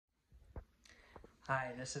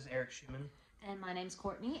Hi, this is Eric Schumann. And my name's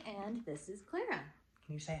Courtney, and this is Clara.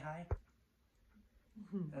 Can you say hi?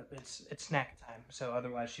 It's snack time, so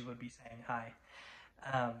otherwise she would be saying hi.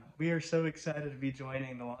 We are so excited to be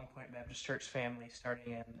joining the Long Point Baptist Church family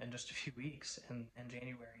starting in just a few weeks in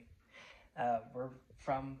January. We're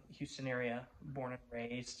from Houston area, born and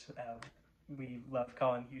raised. We love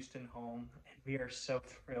calling Houston home, and we are so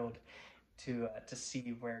thrilled to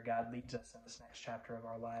see where God leads us in this next chapter of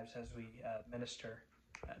our lives as we minister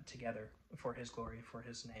together for His glory, for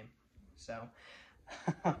His name. So,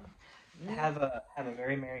 have a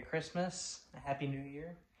very Merry Christmas, a Happy New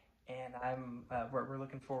Year, and we're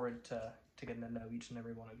looking forward to getting to know each and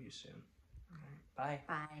every one of you soon. Bye.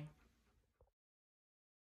 Bye.